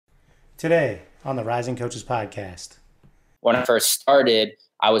Today on the Rising Coaches podcast. When I first started,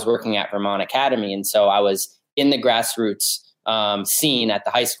 I was working at Vermont Academy. And so I was in the grassroots scene at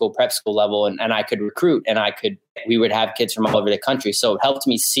the high school, prep school level, and I could recruit and we would have kids from all over the country. So it helped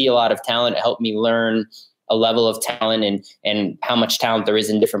me see a lot of talent. It helped me learn a level of talent and how much talent there is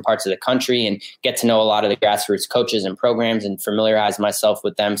in different parts of the country and get to know a lot of the grassroots coaches and programs and familiarize myself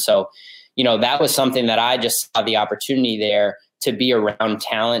with them. So, that was something that I just saw the opportunity there to be around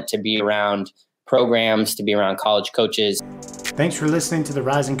talent, to be around programs, to be around college coaches. Thanks for listening to the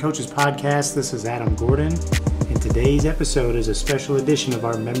Rising Coaches podcast. This is Adam Gordon, and today's episode is a special edition of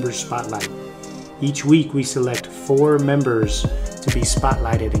our Members Spotlight. Each week we select 4 members to be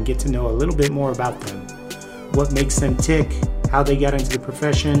spotlighted and get to know a little bit more about them, what makes them tick, how they got into the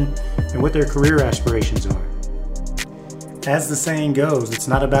profession, and what their career aspirations are. As the saying goes, it's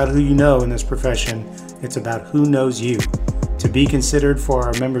not about who you know in this profession, it's about who knows you. To be considered for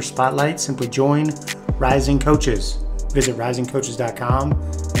our member spotlight, simply join Rising Coaches. Visit risingcoaches.com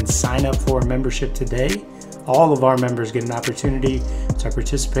and sign up for a membership today. All of our members get an opportunity to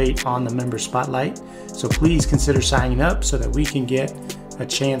participate on the member spotlight. So please consider signing up so that we can get a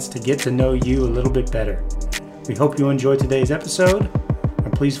chance to get to know you a little bit better. We hope you enjoyed today's episode,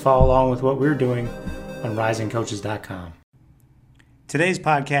 and please follow along with what we're doing on risingcoaches.com. Today's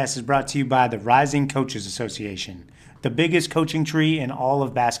podcast is brought to you by the Rising Coaches Association, the biggest coaching tree in all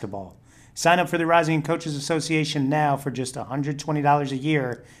of basketball. Sign up for the Rising Coaches Association now for just $120 a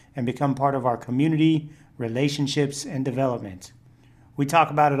year and become part of our community, relationships, and development. We talk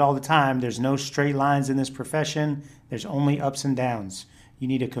about it all the time. There's no straight lines in this profession. There's only ups and downs. You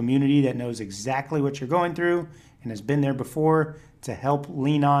need a community that knows exactly what you're going through and has been there before to help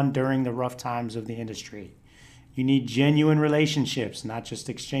lean on during the rough times of the industry. You need genuine relationships, not just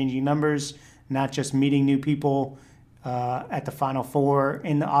exchanging numbers, not just meeting new people at the Final Four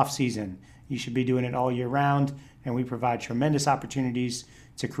in the off season. You should be doing it all year round, and we provide tremendous opportunities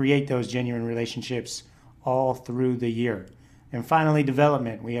to create those genuine relationships all through the year. And finally,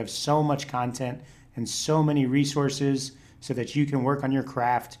 development. We have so much content and so many resources so that you can work on your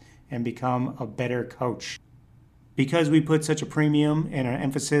craft and become a better coach. Because we put such a premium and an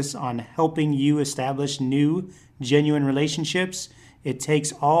emphasis on helping you establish new, genuine relationships, it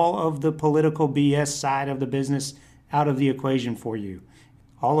takes all of the political BS side of the business out of the equation for you.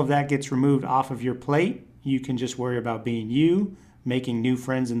 All of that gets removed off of your plate. You can just worry about being you, making new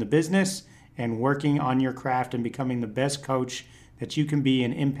friends in the business, and working on your craft and becoming the best coach that you can be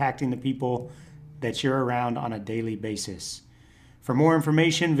and impacting the people that you're around on a daily basis. For more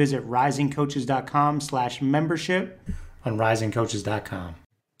information, visit risingcoaches.com/membership on risingcoaches.com.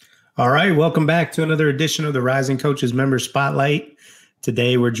 All right, welcome back to another edition of the Rising Coaches Member Spotlight.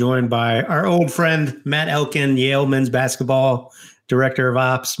 Today we're joined by our old friend, Matt Elkin, Yale men's basketball director of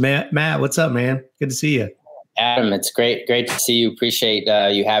ops. Matt, what's up, man? Good to see you. Adam, it's great to see you. Appreciate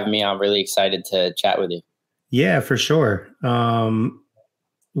you having me. I'm really excited to chat with you. Yeah, for sure.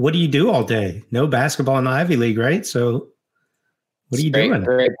 What do you do all day? No basketball in the Ivy League, right? So what are you doing?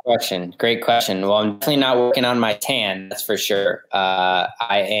 Great question. Well, I'm definitely not working on my tan, that's for sure. I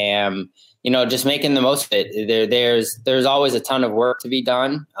am, just making the most of it. There's always a ton of work to be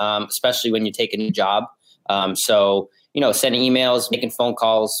done, especially when you take a new job. So, sending emails, making phone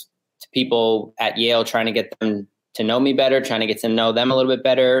calls to people at Yale, trying to get them to know me better, trying to get to know them a little bit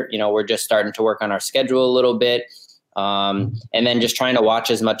better. We're just starting to work on our schedule a little bit. And then just trying to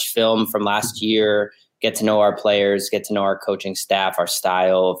watch as much film from last year, get to know our players, get to know our coaching staff, our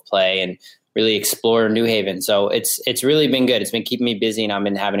style of play, and really explore New Haven. So it's really been good. It's been keeping me busy, and I've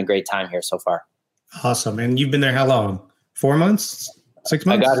been having a great time here so far. Awesome. And you've been there how long? 4 months? 6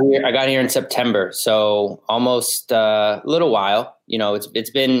 months? I got here in September, so almost a little while.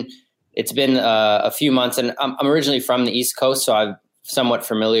 It's been a few months, and I'm originally from the East Coast, so I'm somewhat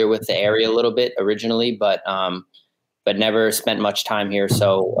familiar with the area a little bit originally, but never spent much time here.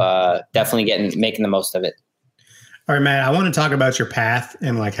 So definitely making the most of it. All right, Matt, I want to talk about your path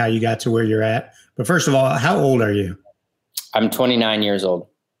and like how you got to where you're at. But first of all, how old are you? I'm 29 years old.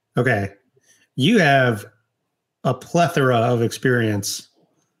 Okay. You have a plethora of experience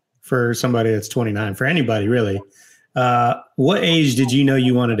for somebody that's 29, for anybody really. What age did you know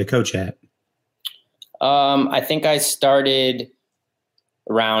you wanted to coach at? I think I started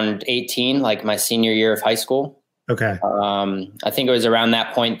around 18, like my senior year of high school. Okay. I think it was around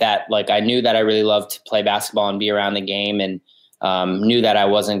that point that I knew that I really loved to play basketball and be around the game, and knew that I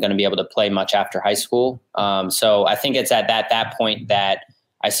wasn't going to be able to play much after high school. So I think it's at that point that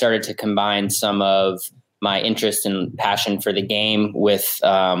I started to combine some of my interest and passion for the game with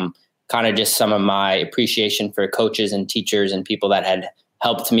kind of just some of my appreciation for coaches and teachers and people that had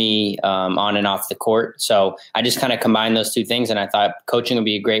helped me on and off the court. So I just kind of combined those two things, and I thought coaching would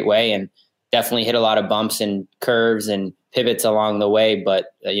be a great way, and definitely hit a lot of bumps and curves and pivots along the way. But,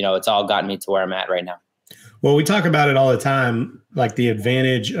 it's all gotten me to where I'm at right now. Well, we talk about it all the time, like the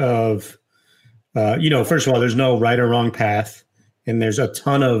advantage of, first of all, there's no right or wrong path. And there's a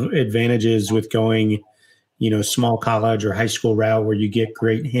ton of advantages with going, small college or high school route where you get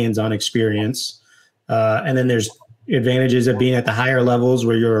great hands-on experience. And then there's advantages of being at the higher levels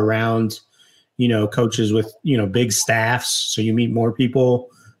where you're around, coaches with, big staffs. So you meet more people.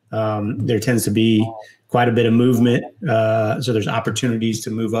 There tends to be quite a bit of movement. So there's opportunities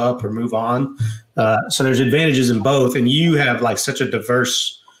to move up or move on. So there's advantages in both. And you have like such a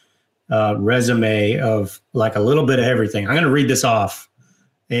diverse resume of like a little bit of everything. I'm going to read this off.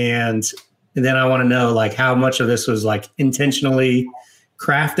 And then I want to know like how much of this was like intentionally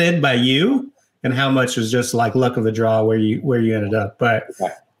crafted by you and how much was just like luck of the draw where you ended up. But,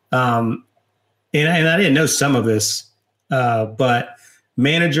 and I didn't know some of this, but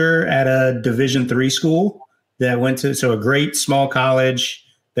manager at a Division III school that went to, so a great small college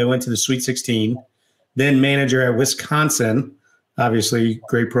that went to the Sweet 16, then manager at Wisconsin, obviously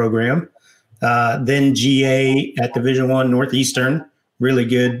great program. Then GA at Division I Northeastern, really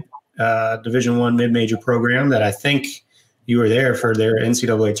good Division I mid-major program that I think you were there for their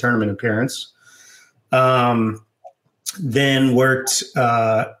NCAA tournament appearance. Then worked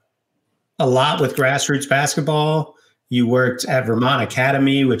a lot with grassroots basketball. You worked at Vermont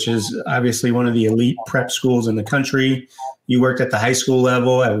Academy, which is obviously one of the elite prep schools in the country. You worked at the high school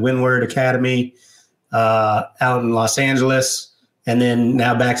level at Windward Academy out in Los Angeles. And then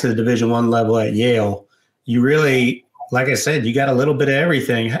now back to the Division I level at Yale. You really, like I said, you got a little bit of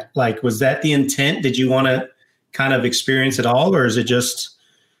everything. Like, was that the intent? Did you want to kind of experience it all? Or was it just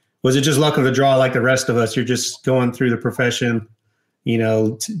luck of the draw like the rest of us? You're just going through the profession,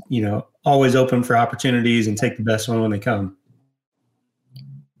 always open for opportunities and take the best one when they come.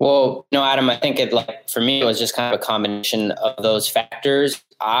 Well, Adam, I think for me, it was just kind of a combination of those factors.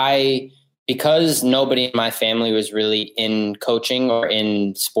 Because nobody in my family was really in coaching or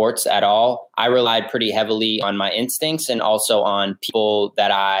in sports at all, I relied pretty heavily on my instincts and also on people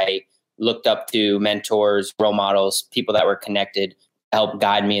that I looked up to, mentors, role models, people that were connected to help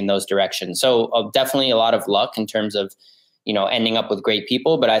guide me in those directions. So definitely a lot of luck in terms of, ending up with great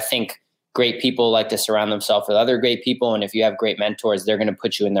people. But I think great people like to surround themselves with other great people. And if you have great mentors, they're going to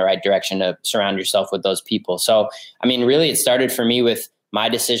put you in the right direction to surround yourself with those people. So, really it started for me with my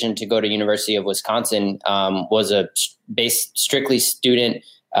decision to go to University of Wisconsin was a strictly student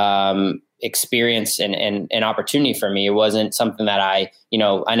experience and opportunity for me. It wasn't something that I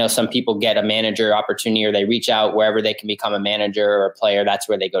know some people get a manager opportunity or they reach out wherever they can become a manager or a player. That's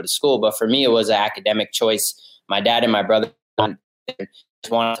where they go to school. But for me, it was an academic choice. My dad and my brother just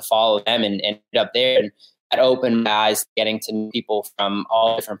wanted to follow them and ended up there. And that opened my eyes to getting to know people from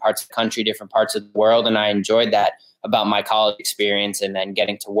all different parts of the country, different parts of the world. And I enjoyed that about my college experience and then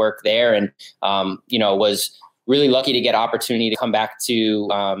getting to work there. And, was really lucky to get opportunity to come back to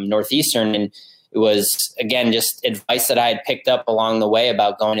Northeastern. And it was, again, just advice that I had picked up along the way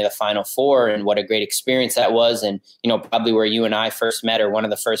about going to the Final Four and what a great experience that was. And, probably where you and I first met or one of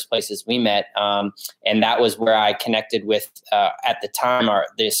the first places we met. And that was where I connected with, at the time,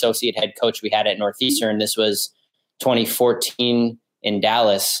 the associate head coach we had at Northeastern. This was 2014 in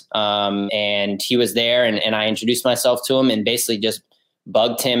Dallas. And he was there and I introduced myself to him and basically just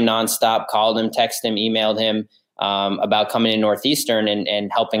bugged him nonstop, called him, texted him, emailed him about coming to Northeastern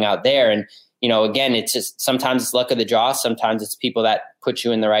and helping out there. And, again, it's just sometimes it's luck of the draw. Sometimes it's people that put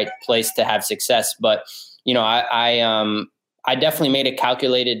you in the right place to have success. But, I definitely made a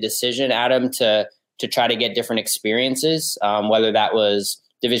calculated decision, Adam, to try to get different experiences, whether that was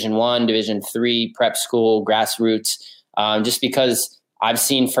Division I, Division III, prep school, grassroots, just because I've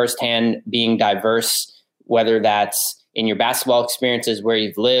seen firsthand being diverse, whether that's in your basketball experiences, where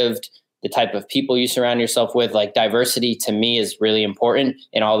you've lived, the type of people you surround yourself with. Like, diversity to me is really important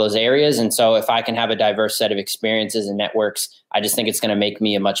in all those areas. And so if I can have a diverse set of experiences and networks, I just think it's going to make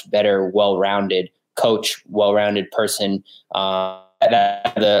me a much better, well-rounded coach, well-rounded person.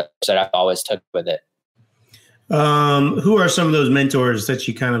 That I've always took with it. Who are some of those mentors that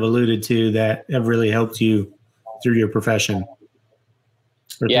you kind of alluded to that have really helped you through your profession?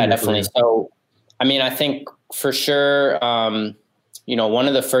 Yeah, definitely. So, I think for sure, one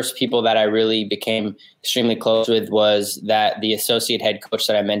of the first people that I really became extremely close with was that the associate head coach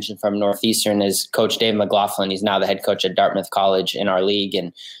that I mentioned from Northeastern is Coach Dave McLaughlin. He's now the head coach at Dartmouth College in our league.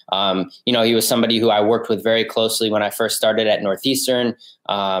 And, he was somebody who I worked with very closely when I first started at Northeastern,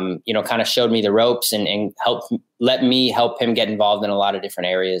 kind of showed me the ropes and let me help him get involved in a lot of different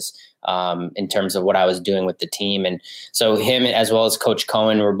areas in terms of what I was doing with the team. And so him, as well as Coach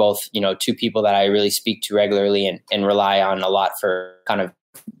Cohen, were both, two people that I really speak to regularly and rely on a lot for kind of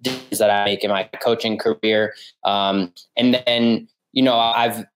that I make in my coaching career. And then,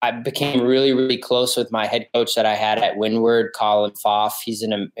 I became really, really close with my head coach that I had at Windward, Colin Foff. He's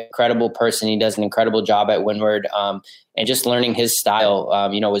an incredible person. He does an incredible job at Windward. And just learning his style,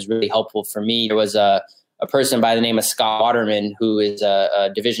 was really helpful for me. There was a person by the name of Scott Waterman, who is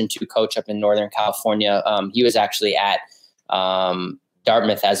a Division II coach up in Northern California. He was actually at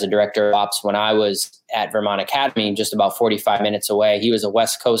Dartmouth as a director of ops when I was at Vermont Academy, just about 45 minutes away. He was a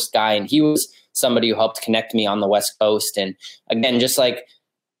West Coast guy, and he was somebody who helped connect me on the West Coast. And again, just like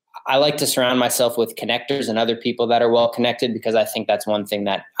I like to surround myself with connectors and other people that are well connected, because I think that's one thing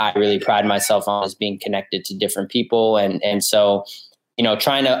that I really pride myself on, is being connected to different people. And so,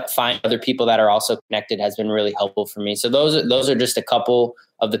 trying to find other people that are also connected has been really helpful for me. So those are just a couple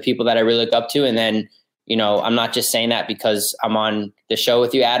of the people that I really look up to. And then, I'm not just saying that because I'm on the show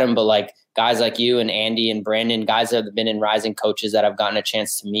with you, Adam, but like guys like you and Andy and Brandon, guys that have been in Rising coaches that I've gotten a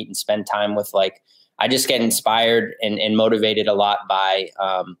chance to meet and spend time with. Like, I just get inspired and motivated a lot by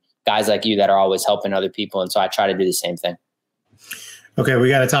guys like you that are always helping other people. And so I try to do the same thing. Okay, we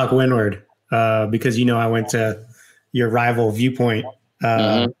got to talk Windward because, I went to your rival Viewpoint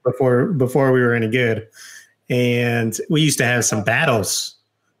before we were any good. And we used to have some battles,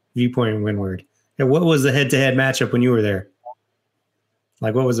 Viewpoint and Windward. And what was the head-to-head matchup when you were there?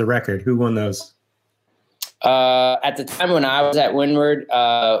 Like, what was the record? Who won those? At the time when I was at Windward,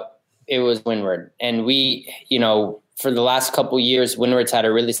 it was Windward. And we, for the last couple of years, Windward's had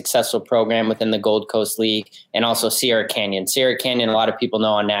a really successful program within the Gold Coast League, and also Sierra Canyon. Sierra Canyon, a lot of people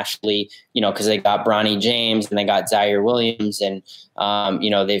know on nationally, because they got Bronny James and they got Zaire Williams, and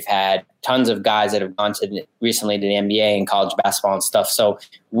they've had tons of guys that have gone recently to the NBA and college basketball and stuff. So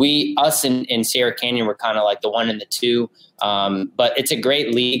us in Sierra Canyon were kind of like the one and the two, but it's a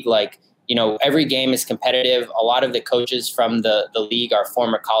great league. Like, every game is competitive. A lot of the coaches from the league are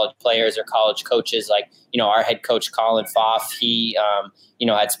former college players or college coaches. Like, our head coach, Colin Foff, he,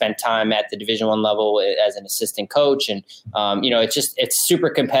 had spent time at the Division I level as an assistant coach. And, it's super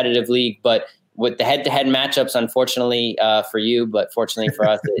competitive league, but with the head-to-head matchups, unfortunately for you, but fortunately for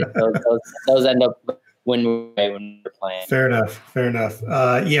us, those end up when we're playing. Fair enough.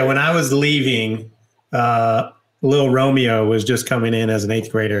 When I was leaving, Lil Romeo was just coming in as an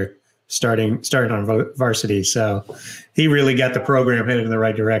 8th grader, starting on varsity. So he really got the program headed in the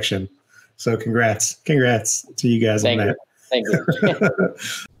right direction. So congrats to you guys on that. Thank you.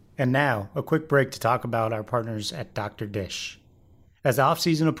 And now a quick break to talk about our partners at Dr. Dish. As the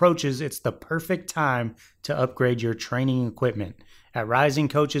off-season approaches, it's the perfect time to upgrade your training equipment. At Rising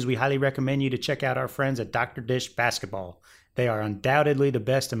Coaches, we highly recommend you to check out our friends at Dr. Dish Basketball. They are undoubtedly the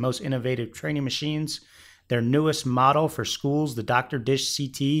best and most innovative training machines. Their newest model for schools, the Dr. Dish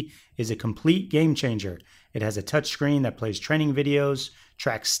CT, is a complete game changer. It has a touchscreen that plays training videos,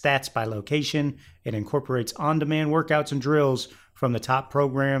 tracks stats by location, it incorporates on-demand workouts and drills from the top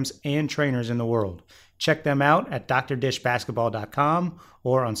programs and trainers in the world. Check them out at drdishbasketball.com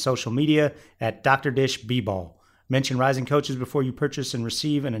or on social media at drdishbball. Mention Rising Coaches before you purchase and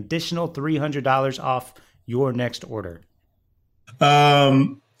receive an additional $300 off your next order.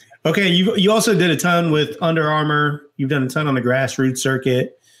 Okay, you also did a ton with Under Armour. You've done a ton on the grassroots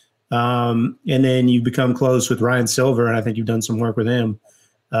circuit. And then you've become close with Ryan Silver, and I think you've done some work with him.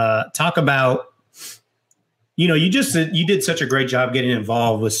 Talk about, you did such a great job getting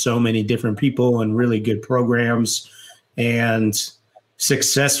involved with so many different people and really good programs and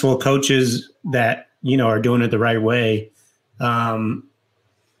successful coaches that, are doing it the right way. And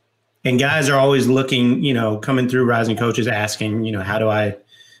guys are always looking, coming through Rising Coaches asking, how do I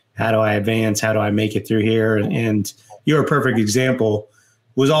advance? How do I make it through here? And you're a perfect example.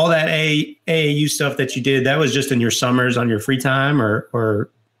 Was all that AAU stuff that you did, that was just in your summers on your free time, or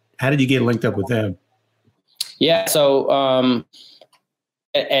how did you get linked up with them? Yeah. So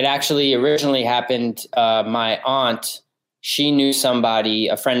it actually originally happened. My aunt, she knew somebody,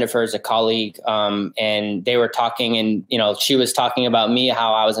 a friend of hers, a colleague, and they were talking, and, she was talking about me,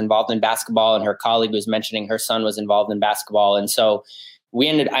 how I was involved in basketball, and her colleague was mentioning her son was involved in basketball. And so I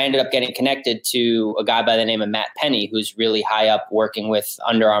ended up getting connected to a guy by the name of Matt Penny, who's really high up working with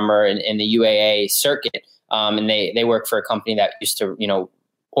Under Armour in the UAA circuit. And they work for a company that used to,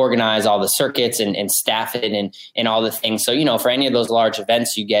 organize all the circuits and staff it and all the things. So, you know, for any of those large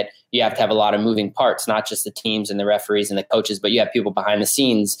events you have to have a lot of moving parts, not just the teams and the referees and the coaches, but you have people behind the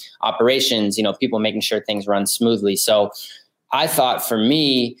scenes, operations, you know, people making sure things run smoothly. So I thought for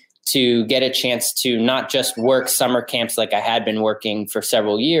me to get a chance to not just work summer camps like I had been working for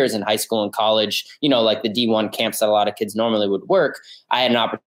several years in high school and college, you know, like the D1 camps that a lot of kids normally would work, I had an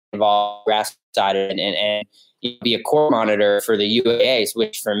opportunity to involve grass side and be a court monitor for the UAAs,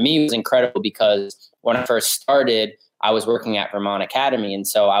 which for me was incredible because when I first started, I was working at Vermont Academy. And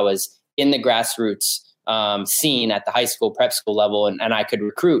so I was in the grassroots scene at the high school, prep school level, and I could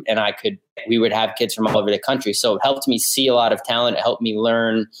recruit and we would have kids from all over the country. So it helped me see a lot of talent. It helped me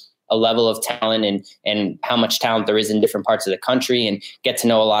learn a level of talent and how much talent there is in different parts of the country and get to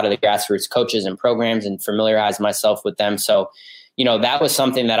know a lot of the grassroots coaches and programs and familiarize myself with them. So, you know, that was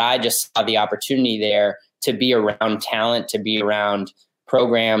something that I just saw the opportunity there to be around talent, to be around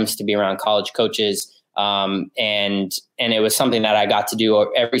programs, to be around college coaches. And it was something that I got to do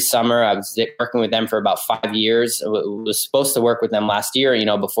every summer. I was working with them for about 5 years. I was supposed to work with them last year, you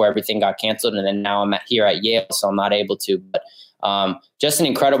know, before everything got canceled. And then now I'm here at Yale, so I'm not able to. But just an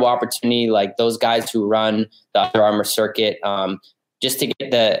incredible opportunity, like those guys who run the Under Armour circuit, just to get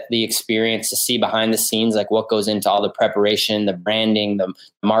the experience to see behind the scenes, like what goes into all the preparation, the branding, the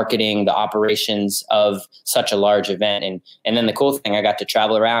marketing, the operations of such a large event. And then the cool thing, I got to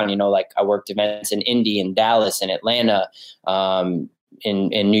travel around, you know, like I worked events in Indy and Dallas and Atlanta,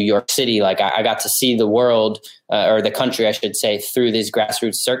 in New York City. Like I got to see the world or the country, I should say, through these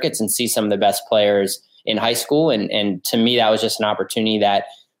grassroots circuits and see some of the best players in high school. And to me, that was just an opportunity that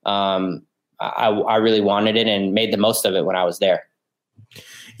I really wanted it and made the most of it when I was there.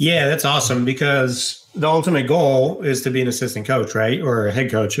 Yeah, that's awesome because the ultimate goal is to be an assistant coach, right? Or a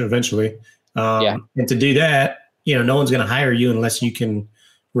head coach eventually. And to do that, you know, no one's going to hire you unless you can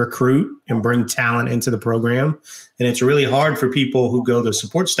recruit and bring talent into the program. And it's really hard for people who go the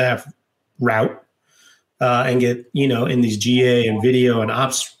support staff route and get, you know, in these GA and video and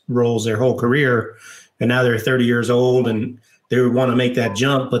ops roles their whole career. And now they're 30 years old and they want to make that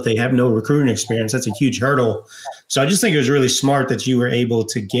jump, but they have no recruiting experience. That's a huge hurdle. So I just think it was really smart that you were able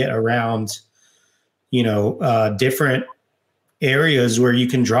to get around, you know, different areas where you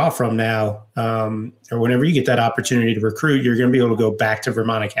can draw from now. Or whenever you get that opportunity to recruit, you're going to be able to go back to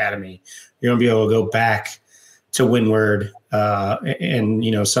Vermont Academy. You're going to be able to go back to Windward and,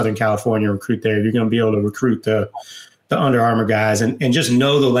 you know, Southern California, recruit there. You're going to be able to recruit the Under Armour guys and just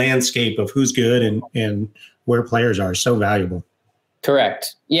know the landscape of who's good and where players are. So valuable.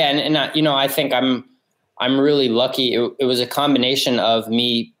 Correct. Yeah. And you know, I think I'm really lucky. It was a combination of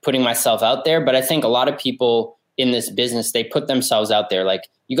me putting myself out there, but I think a lot of people in this business, they put themselves out there. Like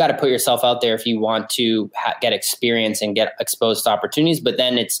you got to put yourself out there if you want to get experience and get exposed to opportunities. But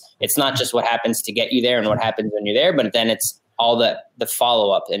then it's not just what happens to get you there and what happens when you're there, but then it's all the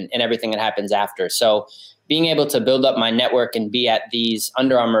follow-up and everything that happens after. So being able to build up my network and be at these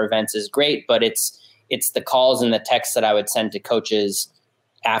Under Armour events is great, but it's the calls and the texts that I would send to coaches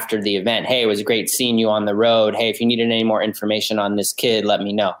after the event. Hey, it was great seeing you on the road. Hey, if you needed any more information on this kid, let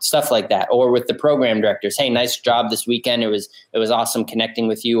me know. Stuff like that. Or with the program directors, hey, nice job this weekend. It was awesome connecting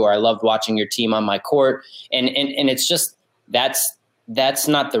with you, or I loved watching your team on my court. And it's just that's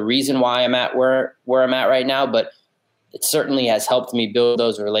not the reason why I'm at where I'm at right now, but it certainly has helped me build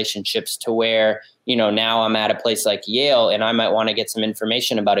those relationships to where, you know, now I'm at a place like Yale and I might want to get some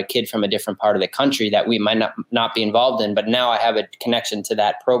information about a kid from a different part of the country that we might not be involved in. But now I have a connection to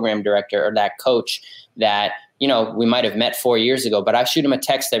that program director or that coach that, you know, we might have met 4 years ago, but I shoot him a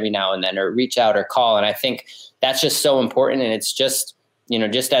text every now and then or reach out or call. And I think that's just so important. And it's just, you know,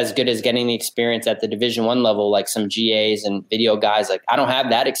 just as good as getting the experience at the Division I level, like some GAs and video guys. Like I don't have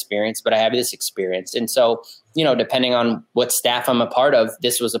that experience, but I have this experience. And so, you know, depending on what staff I'm a part of,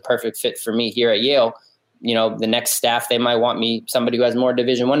 this was a perfect fit for me here at Yale. You know, the next staff, they might want me, somebody who has more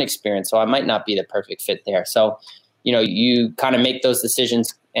Division I experience. So I might not be the perfect fit there. So, you know, you kind of make those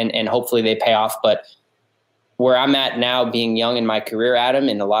decisions and hopefully they pay off. But where I'm at now, being young in my career, Adam,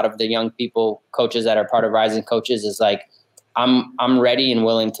 and a lot of the young people, coaches that are part of Rising Coaches, is like, I'm ready and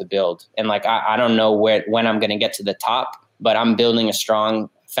willing to build. And like, I don't know when I'm going to get to the top, but I'm building a strong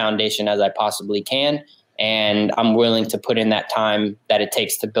foundation as I possibly can. And I'm willing to put in that time that it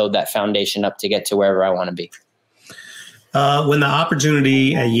takes to build that foundation up to get to wherever I want to be. When the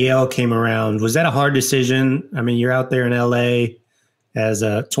opportunity at Yale came around, was that a hard decision? I mean, you're out there in LA as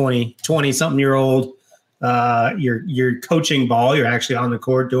a 20 something year old. You're coaching ball. You're actually on the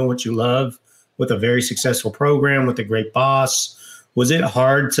court doing what you love with a very successful program with a great boss. Was it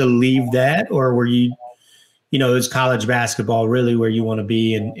hard to leave that, or were you it's college basketball really where you want to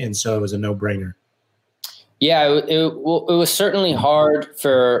be. And so it was a no-brainer. Yeah, it was certainly hard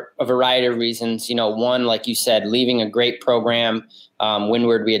for a variety of reasons. One, like you said, leaving a great program.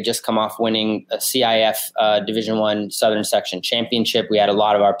 Windward, we had just come off winning a CIF Division I Southern Section Championship. We had a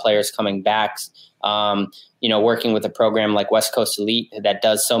lot of our players coming back. Working with a program like West Coast Elite that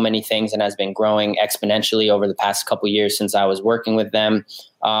does so many things and has been growing exponentially over the past couple of years since I was working with them.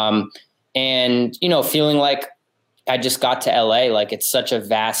 Feeling like I just got to LA, like it's such a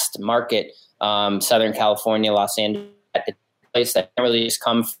vast market. Southern California, Los Angeles, a place that I can't really just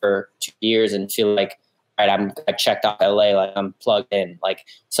come for 2 years and feel like, all right, I checked off LA, like I'm plugged in. Like,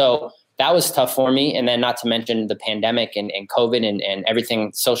 so that was tough for me. And then not to mention the pandemic and COVID and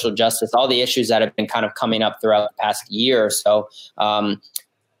everything, social justice, all the issues that have been kind of coming up throughout the past year or so.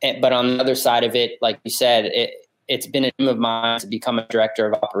 But on the other side of it, like you said, it's been a dream of mine to become a director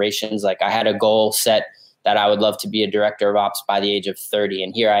of operations. Like I had a goal set that I would love to be a director of ops by the age of 30.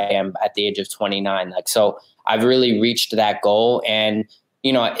 And here I am at the age of 29. Like, so I've really reached that goal. And,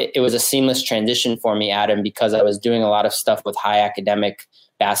 it was a seamless transition for me, Adam, because I was doing a lot of stuff with high academic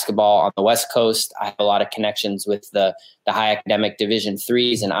basketball on the West Coast. I have a lot of connections with the high academic Division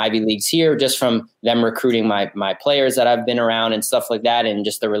IIIs and Ivy Leagues here, just from them recruiting my players that I've been around and stuff like that, and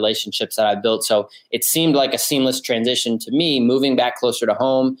just the relationships that I've built. So it seemed like a seamless transition to me, moving back closer to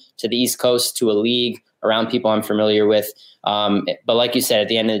home, to the East Coast, to a league around people I'm familiar with. But like you said, at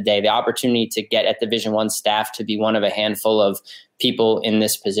the end of the day, the opportunity to get at Division I staff, to be one of a handful of people in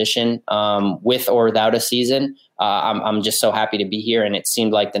this position, with or without a season, I'm just so happy to be here. And it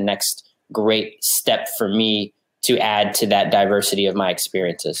seemed like the next great step for me to add to that diversity of my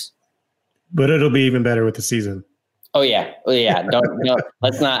experiences. But it'll be even better with the season. Oh yeah. Don't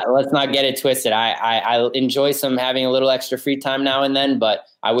let's not get it twisted. I enjoy having a little extra free time now and then, but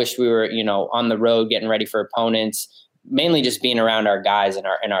I wish we were, on the road getting ready for opponents, mainly just being around our guys and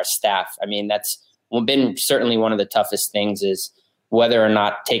our staff. I mean, that's been certainly one of the toughest things, is whether or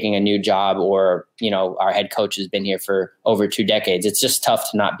not taking a new job or, our head coach has been here for over 2 decades. It's just tough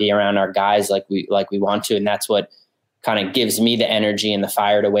to not be around our guys like we want to. And that's what kind of gives me the energy and the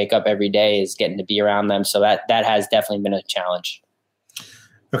fire to wake up every day, is getting to be around them. So that has definitely been a challenge.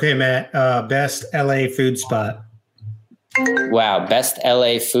 Okay, Matt, best LA food spot. Wow. Best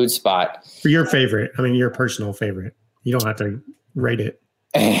LA food spot. For your favorite. I mean, your personal favorite. You don't have to rate it.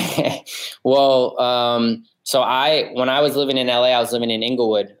 Well, so when I was living in LA, I was living in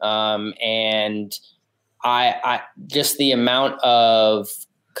Inglewood. And I just the amount of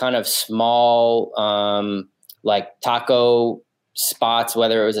kind of small, like taco spots,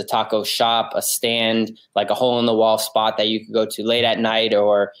 whether it was a taco shop, a stand, like a hole in the wall spot that you could go to late at night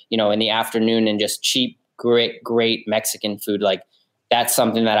or, in the afternoon, and just cheap, great Mexican food. Like, that's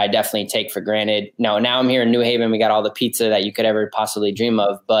something that I definitely take for granted. Now I'm here in New Haven. We got all the pizza that you could ever possibly dream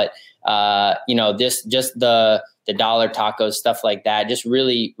of, but just the dollar tacos, stuff like that, just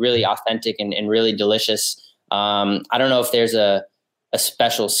really, really authentic and really delicious. I don't know if there's a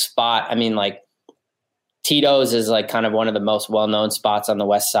special spot. I mean, like, Tito's is like kind of one of the most well-known spots on the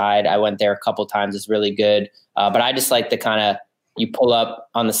West Side. I went there a couple times. It's really good. But I just like the kind of, you pull up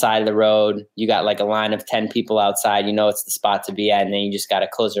on the side of the road, you got like a line of 10 people outside, it's the spot to be at. And then you just got to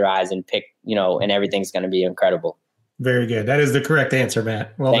close your eyes and pick, and everything's going to be incredible. Very good. That is the correct answer,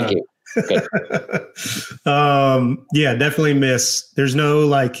 Matt. Well Thank done. You. Good. Yeah, definitely miss. There's no,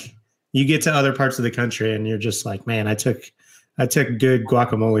 like, you get to other parts of the country and you're just like, man, I took good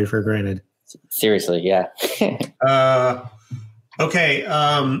guacamole for granted. Seriously. Yeah. Okay.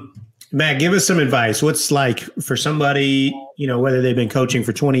 Matt, give us some advice. What's like for somebody, whether they've been coaching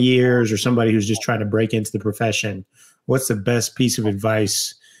for 20 years or somebody who's just trying to break into the profession, what's the best piece of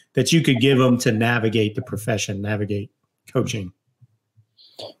advice that you could give them to navigate the profession, navigate coaching?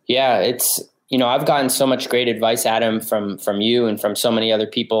 Yeah, it's, I've gotten so much great advice, Adam, from you and from so many other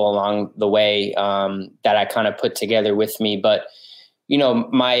people along the way, that I kind of put together with me. But,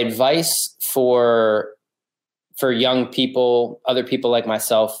 my advice for young people, other people like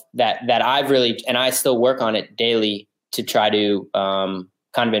myself, that I've really, and I still work on it daily to try to kind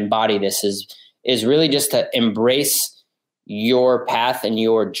of embody this, is really just to embrace your path and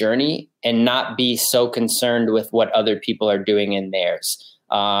your journey and not be so concerned with what other people are doing in theirs.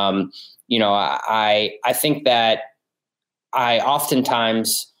 I think that I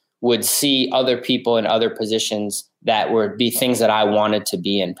oftentimes would see other people in other positions that would be things that I wanted to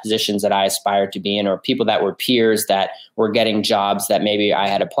be in, positions that I aspired to be in, or people that were peers that were getting jobs that maybe I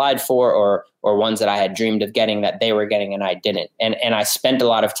had applied for, or ones that I had dreamed of getting that they were getting and I didn't. And I spent a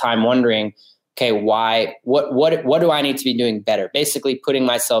lot of time wondering, okay, why, what do I need to be doing better? Basically putting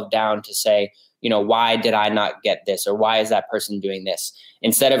myself down to say, why did I not get this, or why is that person doing this?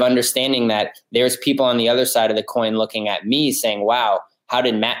 Instead of understanding that there's people on the other side of the coin looking at me saying, wow, how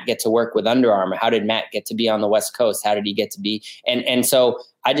did Matt get to work with Under Armour? How did Matt get to be on the West Coast? How did he get to be? And so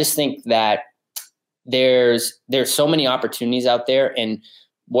I just think that there's so many opportunities out there. And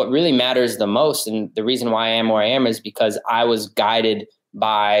what really matters the most, and the reason why I am where I am, is because I was guided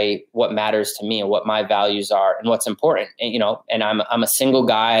by what matters to me and what my values are and what's important. And I'm a single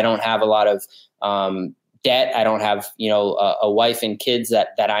guy. I don't have a lot of debt. I don't have, a wife and kids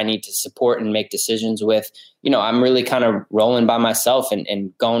that I need to support and make decisions with. I'm really kind of rolling by myself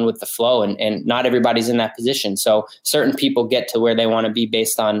and going with the flow, and not everybody's in that position. So certain people get to where they want to be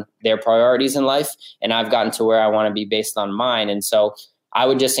based on their priorities in life. And I've gotten to where I want to be based on mine. And so I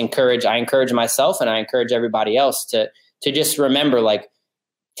would just encourage myself, and I encourage everybody else to just remember, like,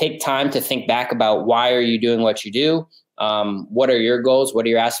 take time to think back about why are you doing what you do? What are your goals? What are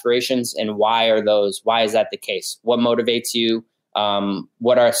your aspirations? And why is that the case? What motivates you?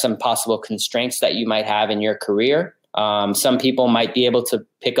 What are some possible constraints that you might have in your career? Some people might be able to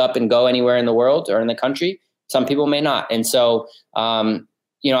pick up and go anywhere in the world or in the country. Some people may not. And so,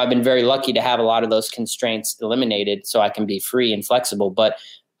 I've been very lucky to have a lot of those constraints eliminated so I can be free and flexible. But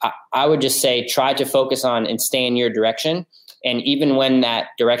I would just say, try to focus on and stay in your direction. And even when that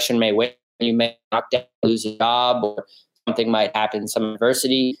direction may wait, you may knock down, lose a job, or something might happen, some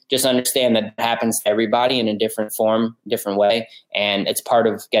adversity, just understand that it happens to everybody in a different form, different way. And it's part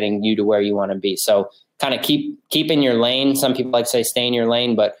of getting you to where you want to be. So kind of keep in your lane. Some people like to say stay in your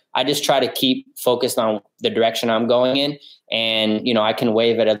lane, but I just try to keep focused on the direction I'm going in. And, I can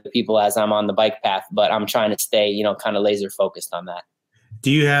wave at other people as I'm on the bike path, but I'm trying to stay, kind of laser focused on that. Do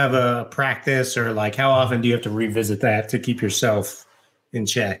you have a practice, or like how often do you have to revisit that to keep yourself in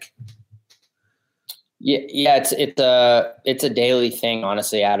check? Yeah, it's a daily thing,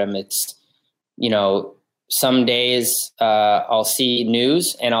 honestly, Adam. It's, some days I'll see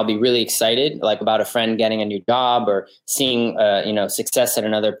news and I'll be really excited, like about a friend getting a new job, or seeing success that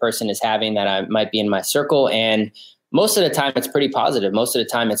another person is having that I might be in my circle. And most of the time it's pretty positive. Most of the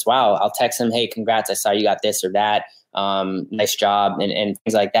time it's, wow, I'll text them, hey, congrats, I saw you got this or that. Nice job, and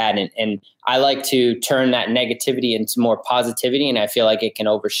things like that. And I like to turn that negativity into more positivity. And I feel like it can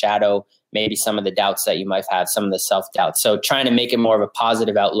overshadow maybe some of the doubts that you might have, some of the self-doubt. So trying to make it more of a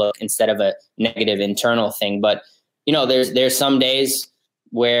positive outlook instead of a negative internal thing. But, there's some days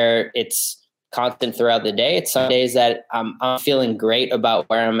where it's constant throughout the day. It's some days that I'm feeling great about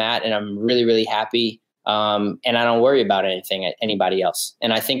where I'm at, and I'm really, really happy. And I don't worry about anybody else.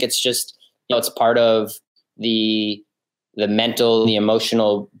 And I think it's just, it's part of the mental, the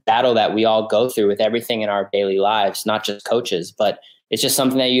emotional battle that we all go through with everything in our daily lives, not just coaches, but it's just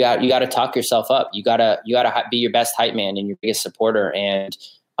something that you got to talk yourself up. You got to be your best hype man and your biggest supporter, and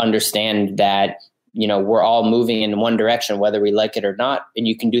understand that, we're all moving in one direction, whether we like it or not. And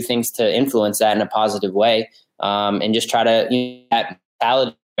you can do things to influence that in a positive way. And just try to, that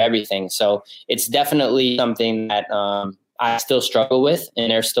mentality of everything. So it's definitely something that I still struggle with,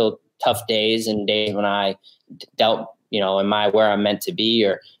 and there's still tough days and days when I doubt, am I where I'm meant to be,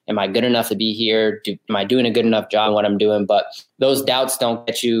 or am I good enough to be here? Am I doing a good enough job in what I'm doing? But those doubts don't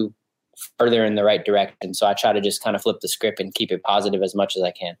get you further in the right direction. So I try to just kind of flip the script and keep it positive as much as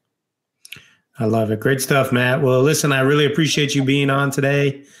I can. I love it. Great stuff, Matt. Well, listen, I really appreciate you being on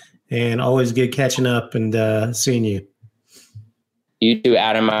today, and always good catching up and seeing you. You too,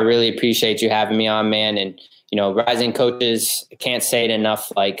 Adam. I really appreciate you having me on, man. And, Rising Coaches, I can't say it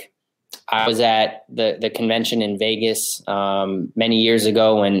enough. Like, I was at the convention in Vegas many years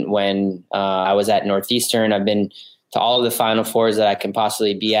ago when I was at Northeastern. I've been to all of the Final Fours that I can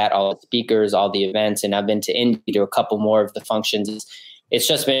possibly be at, all the speakers, all the events, and I've been to Indy to a couple more of the functions. It's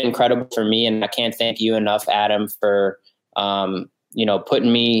just been incredible for me, and I can't thank you enough, Adam, for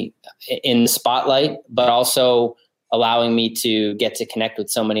putting me in the spotlight, but also allowing me to get to connect with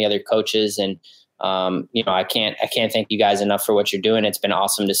so many other coaches. And I can't thank you guys enough for what you're doing. It's been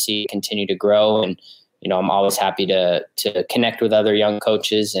awesome to see it continue to grow. And, I'm always happy to connect with other young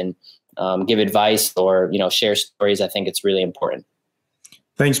coaches and give advice or, share stories. I think it's really important.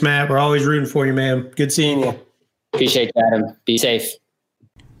 Thanks, Matt. We're always rooting for you, man. Good seeing you. Appreciate you, Adam. Be safe.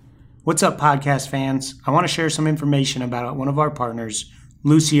 What's up, podcast fans? I want to share some information about one of our partners,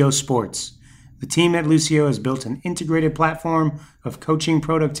 Lucio Sports. The team at Lucio has built an integrated platform of coaching,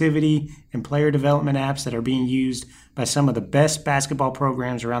 productivity, and player development apps that are being used by some of the best basketball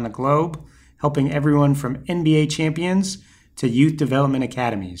programs around the globe, helping everyone from NBA champions to youth development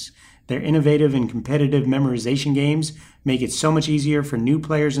academies. Their innovative and competitive memorization games make it so much easier for new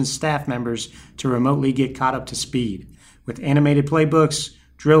players and staff members to remotely get caught up to speed. With animated playbooks,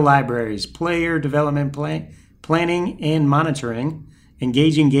 drill libraries, player development planning and monitoring,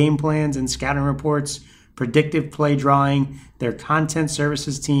 engaging game plans and scouting reports, predictive play drawing, their content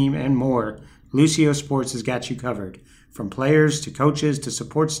services team, and more. Lucio Sports has got you covered. From players to coaches to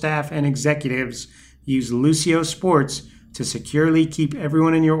support staff and executives, use Lucio Sports to securely keep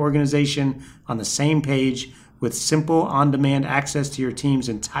everyone in your organization on the same page with simple on-demand access to your team's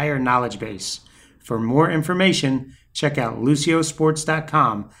entire knowledge base. For more information, check out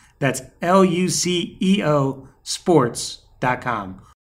luciosports.com. That's LUCEO sports.com.